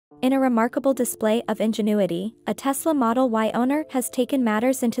In a remarkable display of ingenuity, a Tesla Model Y owner has taken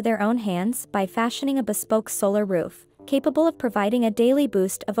matters into their own hands by fashioning a bespoke solar roof, capable of providing a daily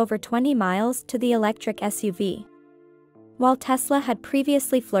boost of over 20 miles to the electric SUV. While Tesla had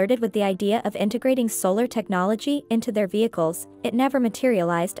previously flirted with the idea of integrating solar technology into their vehicles, it never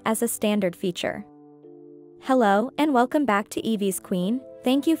materialized as a standard feature. Hello and welcome back to EV's Queen.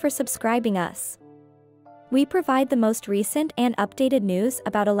 Thank you for subscribing us. We provide the most recent and updated news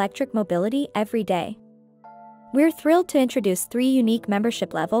about electric mobility every day. We're thrilled to introduce 3 unique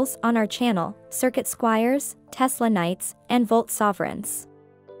membership levels on our channel: Circuit Squires, Tesla Knights, and Volt Sovereigns.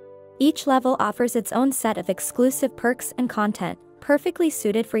 Each level offers its own set of exclusive perks and content, perfectly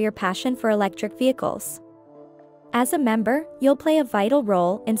suited for your passion for electric vehicles. As a member, you'll play a vital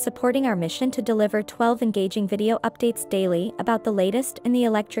role in supporting our mission to deliver 12 engaging video updates daily about the latest in the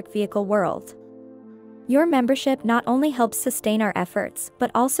electric vehicle world. Your membership not only helps sustain our efforts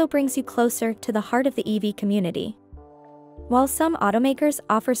but also brings you closer to the heart of the EV community. While some automakers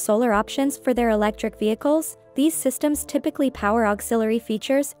offer solar options for their electric vehicles, these systems typically power auxiliary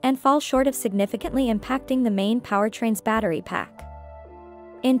features and fall short of significantly impacting the main powertrain's battery pack.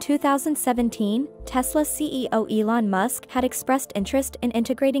 In 2017, Tesla CEO Elon Musk had expressed interest in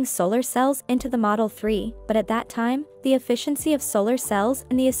integrating solar cells into the Model 3, but at that time, the efficiency of solar cells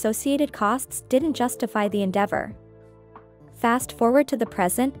and the associated costs didn't justify the endeavor. Fast forward to the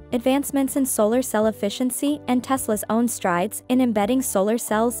present, advancements in solar cell efficiency and Tesla's own strides in embedding solar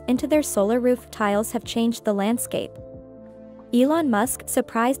cells into their solar roof tiles have changed the landscape. Elon Musk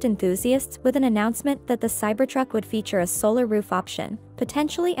surprised enthusiasts with an announcement that the Cybertruck would feature a solar roof option,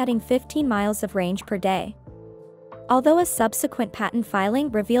 potentially adding 15 miles of range per day. Although a subsequent patent filing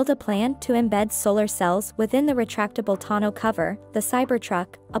revealed a plan to embed solar cells within the retractable tonneau cover, the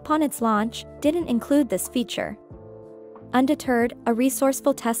Cybertruck, upon its launch, didn't include this feature. Undeterred, a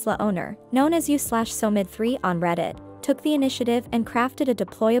resourceful Tesla owner, known as u/somid3 on Reddit, took the initiative and crafted a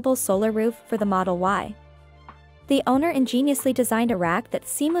deployable solar roof for the Model Y. The owner ingeniously designed a rack that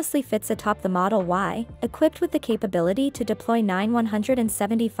seamlessly fits atop the Model Y, equipped with the capability to deploy 9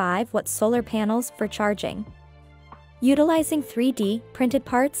 175-watt solar panels for charging. Utilizing 3D printed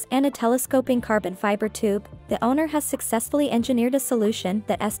parts and a telescoping carbon fiber tube, the owner has successfully engineered a solution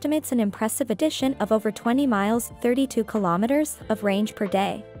that estimates an impressive addition of over 20 miles, 32 kilometers, of range per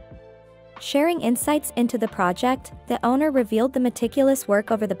day. Sharing insights into the project, the owner revealed the meticulous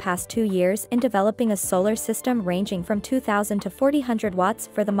work over the past 2 years in developing a solar system ranging from 2,000 to 4,000 watts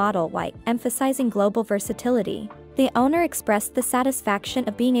for the Model Y, emphasizing global versatility. The owner expressed the satisfaction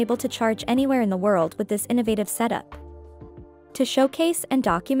of being able to charge anywhere in the world with this innovative setup. To showcase and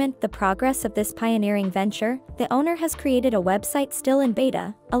document the progress of this pioneering venture, the owner has created a website still in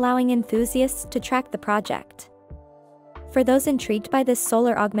beta, allowing enthusiasts to track the project. For those intrigued by this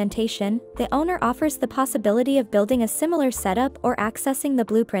solar augmentation, the owner offers the possibility of building a similar setup or accessing the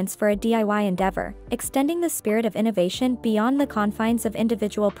blueprints for a DIY endeavor, extending the spirit of innovation beyond the confines of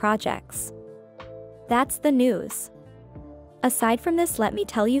individual projects. That's the news. Aside from this, let me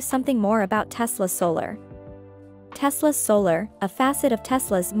tell you something more about Tesla Solar. Tesla Solar, a facet of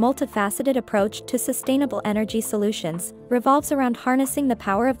Tesla's multifaceted approach to sustainable energy solutions, revolves around harnessing the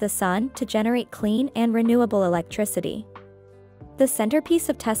power of the sun to generate clean and renewable electricity. The centerpiece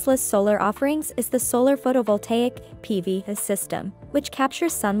of Tesla's solar offerings is the solar photovoltaic (PV) system, which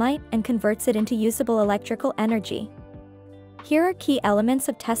captures sunlight and converts it into usable electrical energy. Here are key elements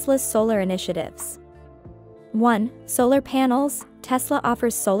of Tesla's solar initiatives. 1. Solar panels. Tesla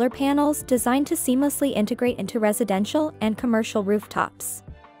offers solar panels designed to seamlessly integrate into residential and commercial rooftops.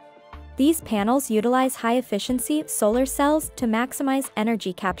 These panels utilize high-efficiency solar cells to maximize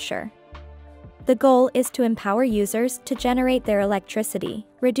energy capture. The goal is to empower users to generate their electricity,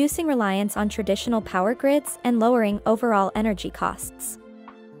 reducing reliance on traditional power grids and lowering overall energy costs.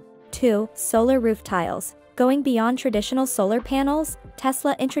 2. Solar roof tiles. Going beyond traditional solar panels,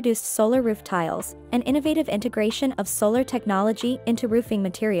 Tesla introduced solar roof tiles, an innovative integration of solar technology into roofing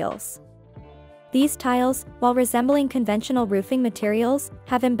materials. These tiles, while resembling conventional roofing materials,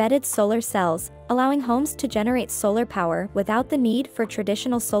 have embedded solar cells, allowing homes to generate solar power without the need for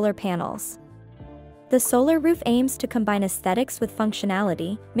traditional solar panels. The solar roof aims to combine aesthetics with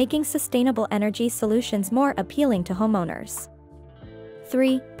functionality, making sustainable energy solutions more appealing to homeowners.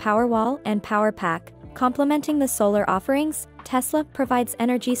 3. Powerwall and Power Pack. Complementing the solar offerings, Tesla provides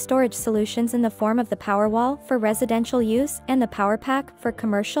energy storage solutions in the form of the Powerwall for residential use and the Power Pack for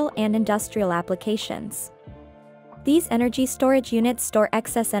commercial and industrial applications. These energy storage units store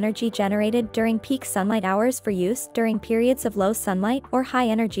excess energy generated during peak sunlight hours for use during periods of low sunlight or high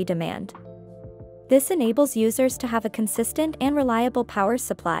energy demand. This enables users to have a consistent and reliable power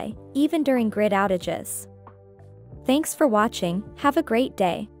supply, even during grid outages. Thanks for watching, have a great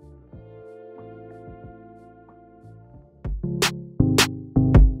day.